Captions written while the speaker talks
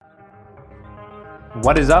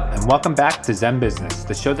What is up, and welcome back to Zen Business,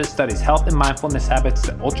 the show that studies health and mindfulness habits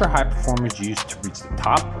that ultra-high performers use to reach the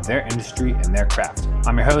top of their industry and their craft.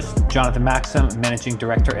 I'm your host, Jonathan Maxim, Managing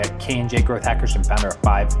Director at K&J Growth Hackers and founder of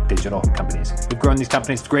 5 digital companies. We've grown these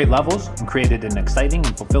companies to great levels and created an exciting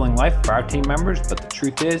and fulfilling life for our team members, but the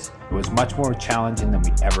truth is, it was much more challenging than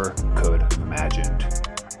we ever could have imagined.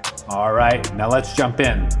 All right, now let's jump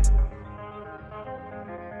in.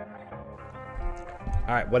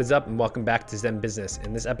 All right, what is up, and welcome back to Zen Business.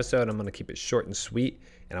 In this episode, I'm going to keep it short and sweet,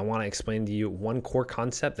 and I want to explain to you one core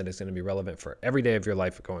concept that is going to be relevant for every day of your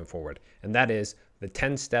life going forward, and that is the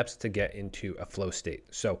 10 steps to get into a flow state.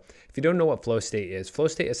 So if you don't know what flow state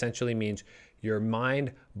essentially means your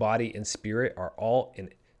mind, body, and spirit are all in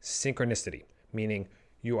synchronicity, meaning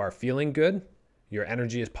you are feeling good, your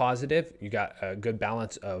energy is positive, you got a good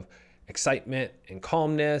balance of excitement and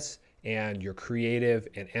calmness, and your creative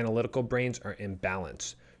and analytical brains are in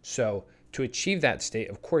balance. So to achieve that state,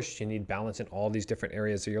 of course, you need balance in all these different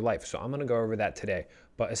areas of your life. So I'm going to go over that today.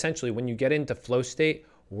 But essentially, when you get into flow state,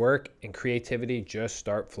 work and creativity just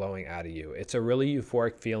start flowing out of you. It's a really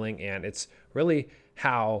euphoric feeling, and it's really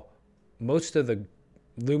how most of the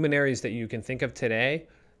luminaries that you can think of today,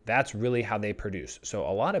 that's really how they produce. So a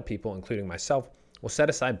lot of people, including myself, will set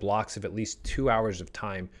aside blocks of at least 2 hours of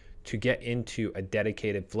time to get into a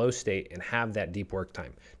dedicated flow state and have that deep work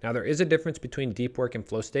time. Now, there is a difference between deep work and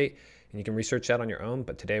flow state, and you can research that on your own,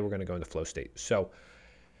 but today we're going to go into flow state. So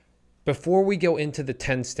before we go into the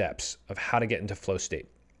 10 steps of how to get into flow state,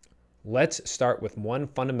 let's start with one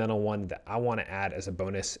fundamental one that I want to add as a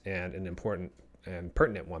bonus and an important and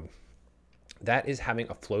pertinent one. That is having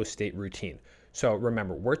a flow state routine. So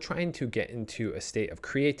remember, we're trying to get into a state of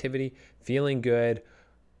creativity, feeling good,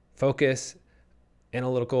 focus,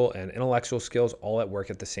 analytical and intellectual skills all at work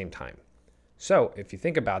at the same time. So if you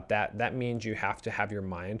think about that, that means you have to have your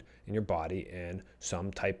mind and your body in some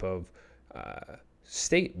type of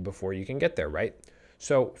state before you can get there, right?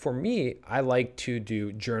 So for me, I like to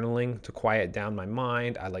do journaling to quiet down my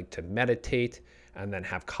mind. I like to meditate and then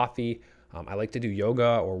have coffee. I like to do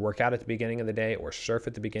yoga or work out at the beginning of the day or surf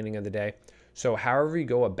at the beginning of the day. So however you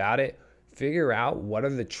go about it, figure out what are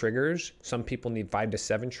the triggers. Some people need 5 to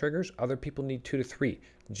 7 triggers. Other people need 2 to 3.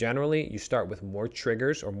 Generally, you start with more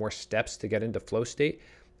triggers or more steps to get into flow state.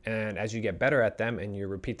 And as you get better at them and you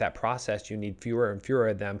repeat that process, you need fewer and fewer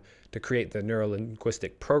of them to create the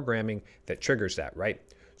neuro-linguistic programming that triggers that, right?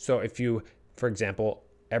 So if you, for example,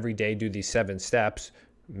 every day do these 7 steps,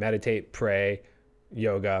 meditate, pray,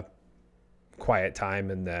 yoga, quiet time,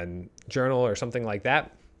 and then journal or something like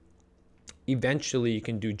that, eventually you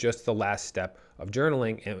can do just the last step of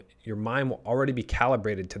journaling and your mind will already be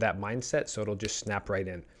calibrated to that mindset, so it'll just snap right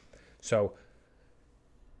in. So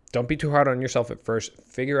don't be too hard on yourself at first.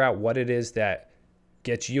 Figure out what it is that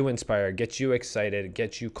gets you inspired, gets you excited,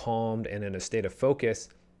 gets you calmed and in a state of focus,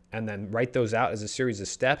 and then write those out as a series of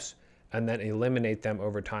steps and then eliminate them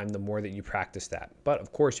over time the more that you practice that. But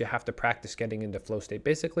of course, you have to practice getting into flow state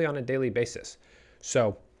basically on a daily basis.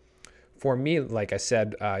 So for me, like I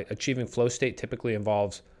said, achieving flow state typically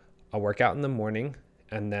involves a workout in the morning,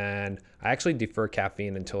 and then I actually defer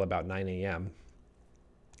caffeine until about 9 a.m.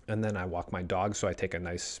 And then I walk my dog, so I take a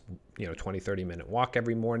nice 20, 30-minute walk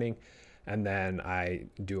every morning, and then I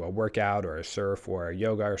do a workout or a surf or a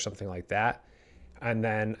yoga or something like that. And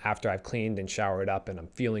then after I've cleaned and showered up and I'm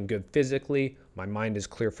feeling good physically, my mind is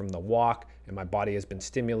clear from the walk, and my body has been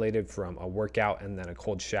stimulated from a workout and then a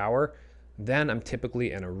cold shower, then I'm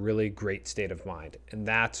typically in a really great state of mind. And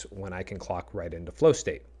that's when I can clock right into flow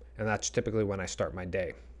state. And that's typically when I start my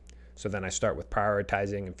day. So then I start with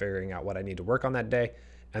prioritizing and figuring out what I need to work on that day.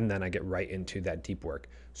 And then I get right into that deep work.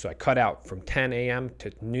 So I cut out from 10 a.m.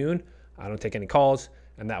 to noon. I don't take any calls.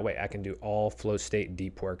 And that way I can do all flow state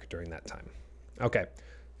deep work during that time. Okay,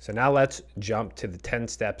 so now let's jump to the 10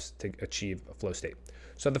 steps to achieve a flow state.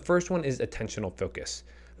 So the first one is attentional focus.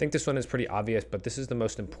 I think this one is pretty obvious, but this is the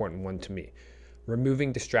most important one to me.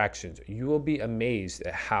 Removing distractions. You will be amazed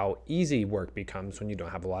at how easy work becomes when you don't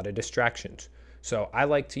have a lot of distractions. So I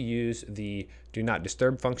like to use the do not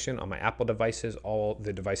disturb function on my Apple devices. All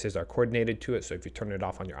the devices are coordinated to it. So if you turn it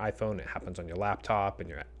off on your iPhone, it happens on your laptop and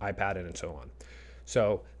your iPad and so on.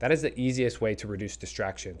 So that is the easiest way to reduce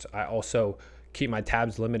distractions. I also keep my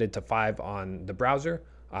tabs limited to 5 on the browser.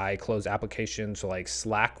 I close applications like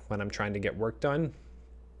Slack when I'm trying to get work done.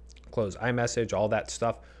 Close iMessage, all that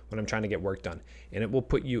stuff when I'm trying to get work done. And it will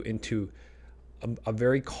put you into a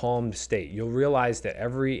very calm state. You'll realize that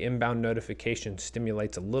every inbound notification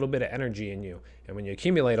stimulates a little bit of energy in you. And when you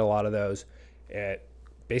accumulate a lot of those, it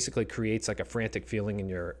basically creates like a frantic feeling in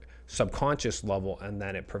your subconscious level, and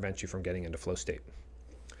then it prevents you from getting into flow state.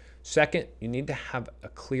 Second, you need to have a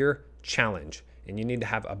clear challenge, and you need to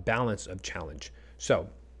have a balance of challenge. So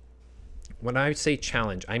when I say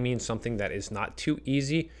challenge, I mean something that is not too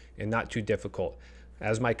easy and not too difficult.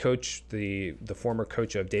 As my coach, the former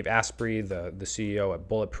coach of Dave Asprey, the CEO at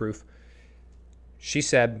Bulletproof, she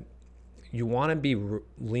said, you want to be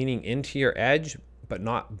leaning into your edge, but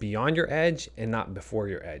not beyond your edge and not before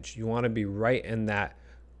your edge. You want to be right in that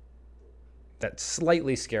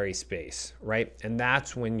slightly scary space, right? And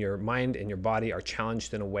that's when your mind and your body are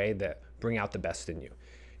challenged in a way that bring out the best in you.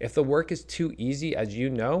 If the work is too easy, as you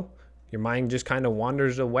know, your mind just kind of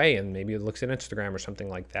wanders away and maybe it looks at Instagram or something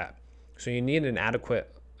like that. So you need an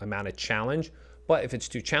adequate amount of challenge. But if it's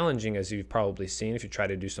too challenging, as you've probably seen, if you try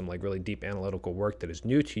to do some like really deep analytical work that is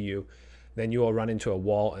new to you, then you will run into a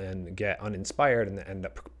wall and get uninspired and end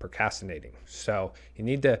up procrastinating. So you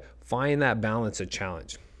need to find that balance of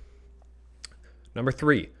challenge. Number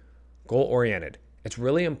 3, goal-oriented. It's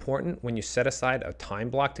really important when you set aside a time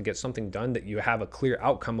block to get something done that you have a clear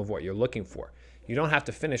outcome of what you're looking for. You don't have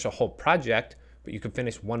to finish a whole project, but you can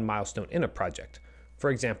finish one milestone in a project. For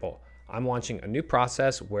example, I'm launching a new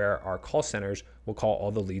process where our call centers will call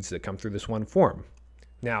all the leads that come through this one form.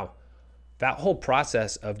 Now, that whole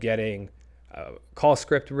process of getting a call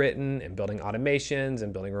script written and building automations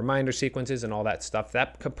and building reminder sequences and all that stuff,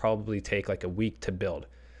 that could probably take like a week to build.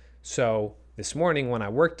 So this morning when I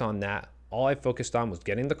worked on that, all I focused on was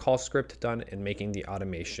getting the call script done and making the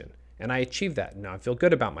automation. And I achieved that. Now I feel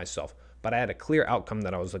good about myself, but I had a clear outcome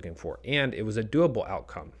that I was looking for, and it was a doable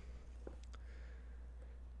outcome.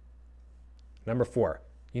 Number 4,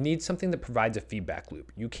 you need something that provides a feedback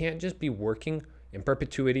loop. You can't just be working in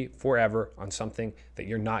perpetuity forever on something that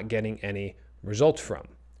you're not getting any results from,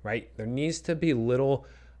 right? There needs to be little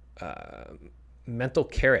mental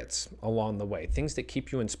carrots along the way, things that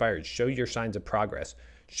keep you inspired, show your signs of progress,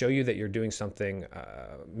 show you that you're doing something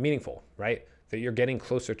meaningful, right? That you're getting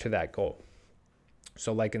closer to that goal.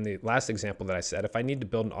 So like in the last example that I said, if I need to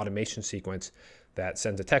build an automation sequence that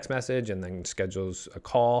sends a text message and then schedules a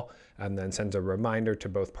call and then sends a reminder to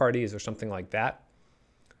both parties or something like that,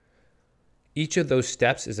 each of those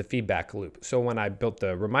steps is a feedback loop. So when I built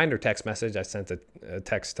the reminder text message, I sent a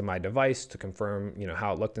text to my device to confirm,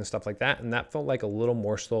 how it looked and stuff like that. And that felt like a little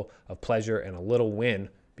morsel of pleasure and a little win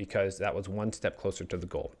because that was one step closer to the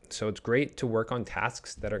goal. So it's great to work on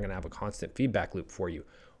tasks that are going to have a constant feedback loop for you.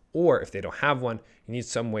 Or if they don't have one, you need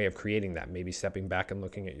some way of creating that, maybe stepping back and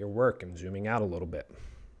looking at your work and zooming out a little bit.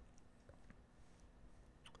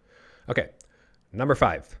 Okay, number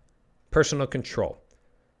 5, personal control.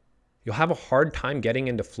 You'll have a hard time getting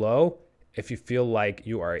into flow if you feel like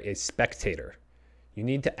you are a spectator. You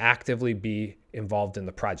need to actively be involved in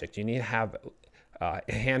the project. You need to have a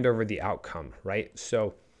hand over the outcome, right?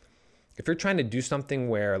 So if you're trying to do something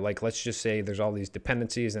where, like, let's just say there's all these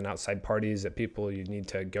dependencies and outside parties that people you need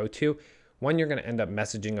to go to, one, you're going to end up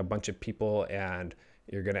messaging a bunch of people and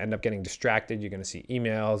you're going to end up getting distracted. You're going to see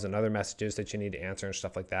emails and other messages that you need to answer and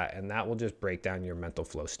stuff like that. And that will just break down your mental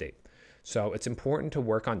flow state. So it's important to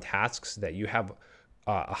work on tasks that you have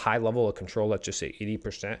a high level of control, let's just say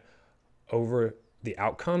 80% over the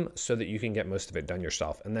outcome so that you can get most of it done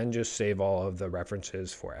yourself. And then just save all of the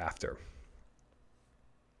references for after.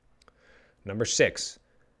 Number 6,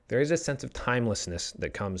 there is a sense of timelessness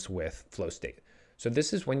that comes with flow state. So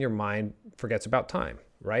this is when your mind forgets about time,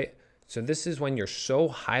 right? So this is when you're so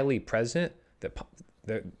highly present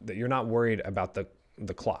that you're not worried about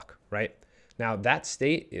the clock, right? Now that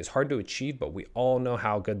state is hard to achieve, but we all know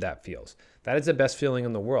how good that feels. That is the best feeling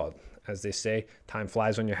in the world. As they say, time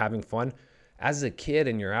flies when you're having fun. As a kid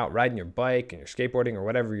and you're out riding your bike and you're skateboarding or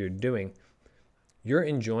whatever you're doing, you're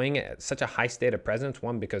enjoying it at such a high state of presence.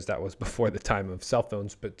 One, because that was before the time of cell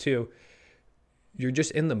phones, but 2, you're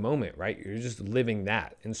just in the moment, right? You're just living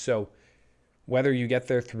that. And so whether you get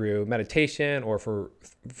there through meditation or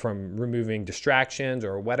from removing distractions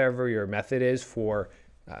or whatever your method is for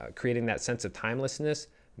creating that sense of timelessness,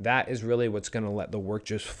 that is really what's going to let the work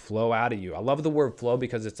just flow out of you. I love the word flow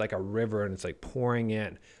because it's like a river and it's like pouring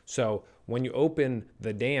in. So when you open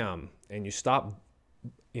the dam and you stop,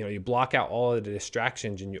 you block out all of the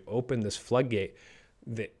distractions and you open this floodgate,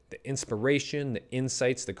 the inspiration, the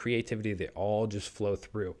insights, the creativity, they all just flow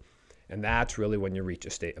through. And that's really when you reach a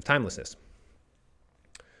state of timelessness.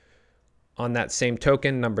 On that same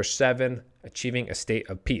token, number 7, achieving a state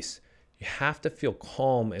of peace. You have to feel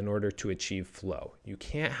calm in order to achieve flow. You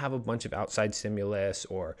can't have a bunch of outside stimulus,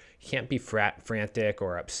 or you can't be frantic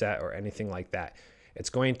or upset or anything like that.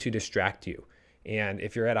 It's going to distract you. And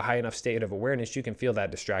if you're at a high enough state of awareness, you can feel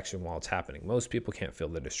that distraction while it's happening. Most people can't feel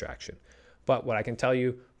the distraction. But what I can tell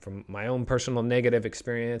you from my own personal negative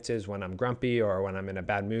experiences when I'm grumpy or when I'm in a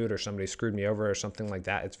bad mood or somebody screwed me over or something like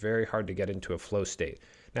that, it's very hard to get into a flow state.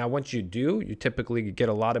 Now, once you do, you typically get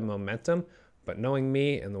a lot of momentum, but knowing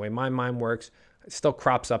me and the way my mind works, it still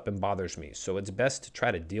crops up and bothers me. So it's best to try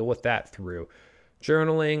to deal with that through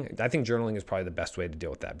journaling. I think journaling is probably the best way to deal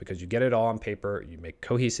with that because you get it all on paper, you make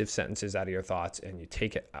cohesive sentences out of your thoughts, and you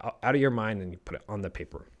take it out of your mind and you put it on the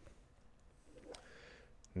paper.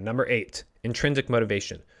 Number 8, intrinsic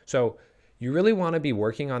motivation. So you really want to be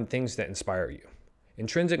working on things that inspire you.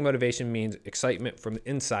 Intrinsic motivation means excitement from the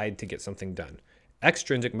inside to get something done.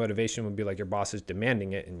 Extrinsic motivation would be like your boss is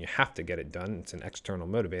demanding it and you have to get it done. It's an external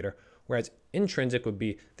motivator. Whereas intrinsic would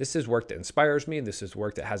be, this is work that inspires me. This is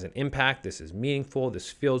work that has an impact. This is meaningful. This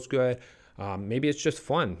feels good. Maybe it's just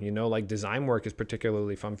fun. Like design work is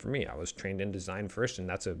particularly fun for me. I was trained in design first, and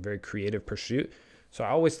that's a very creative pursuit. So I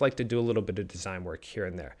always like to do a little bit of design work here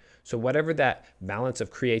and there. So whatever that balance of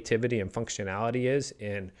creativity and functionality is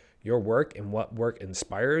in your work and what work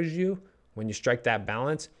inspires you, when you strike that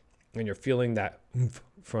balance and you're feeling that oomph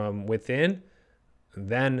from within,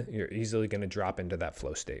 then you're easily going to drop into that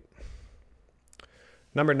flow state.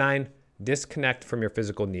 Number 9, disconnect from your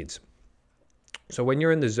physical needs. So when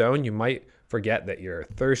you're in the zone, you might forget that you're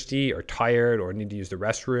thirsty or tired or need to use the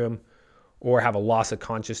restroom or have a loss of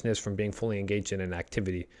consciousness from being fully engaged in an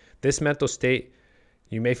activity. This mental state,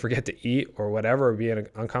 you may forget to eat or whatever, or be in an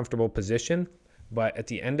uncomfortable position. But at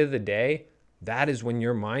the end of the day, that is when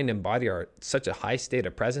your mind and body are at such a high state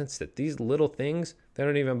of presence that these little things, they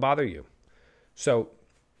don't even bother you. So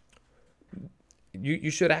you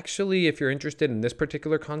should actually, if you're interested in this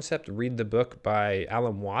particular concept, read the book by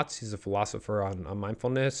Alan Watts. He's a philosopher on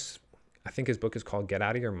mindfulness. I think his book is called Get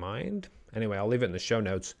Out of Your Mind. Anyway, I'll leave it in the show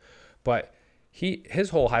notes. But his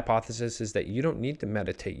whole hypothesis is that you don't need to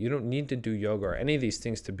meditate. You don't need to do yoga or any of these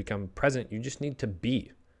things to become present. You just need to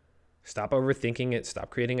be. Stop overthinking it. Stop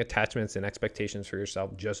creating attachments and expectations for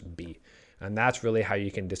yourself. Just be. And that's really how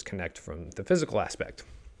you can disconnect from the physical aspect.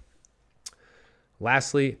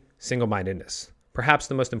 Lastly, single-mindedness. Perhaps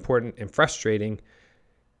the most important and frustrating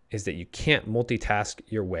is that you can't multitask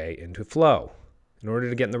your way into flow. In order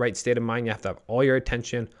to get in the right state of mind, you have to have all your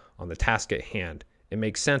attention on the task at hand. It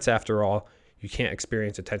makes sense after all. You can't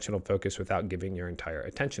experience attentional focus without giving your entire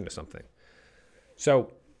attention to something.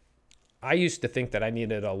 So I used to think that I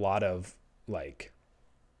needed a lot of like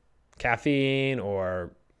caffeine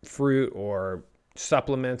or fruit or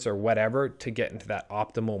supplements or whatever to get into that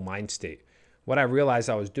optimal mind state. What I realized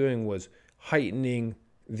I was doing was heightening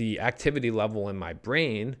the activity level in my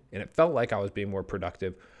brain, and it felt like I was being more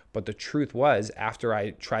productive. But the truth was, after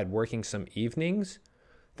I tried working some evenings,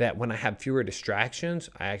 that when I had fewer distractions,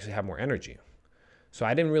 I actually had more energy. So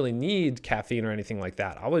I didn't really need caffeine or anything like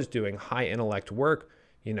that. I was doing high intellect work.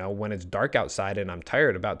 When it's dark outside and I'm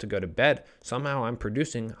tired, about to go to bed, somehow I'm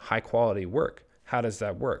producing high quality work. How does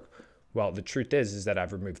that work? Well, the truth is that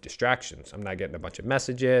I've removed distractions. I'm not getting a bunch of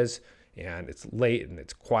messages, and it's late and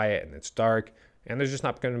it's quiet and it's dark, and there's just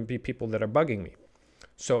not going to be people that are bugging me.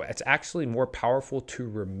 So it's actually more powerful to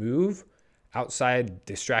remove outside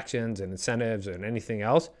distractions and incentives and anything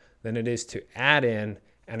else than it is to add in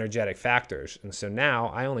energetic factors. And so now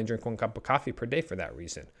I only drink 1 cup of coffee per day for that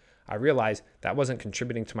reason. I realized that wasn't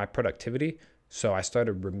contributing to my productivity, so I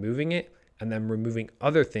started removing it, and then removing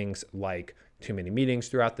other things like too many meetings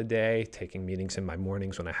throughout the day, taking meetings in my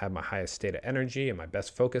mornings when I had my highest state of energy and my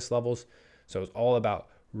best focus levels. So it was all about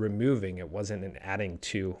removing. It wasn't an adding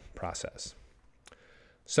to process.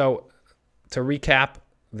 So to recap,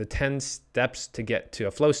 the 10 steps to get to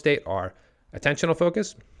a flow state are attentional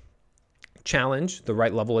focus, challenge, the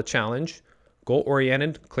right level of challenge,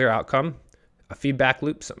 goal-oriented, clear outcome, a feedback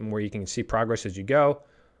loop, something where you can see progress as you go,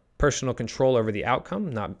 personal control over the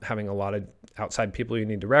outcome, not having a lot of outside people you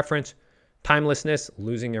need to reference, timelessness,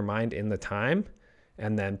 losing your mind in the time,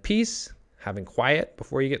 and then peace, having quiet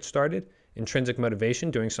before you get started, intrinsic motivation,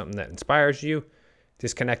 doing something that inspires you,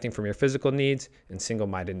 disconnecting from your physical needs, and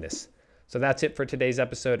single-mindedness. So that's it for today's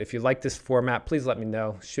episode. If you like this format, please let me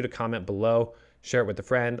know. Shoot a comment below, share it with a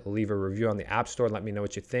friend, leave a review on the App Store, let me know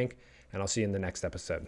what you think, and I'll see you in the next episode.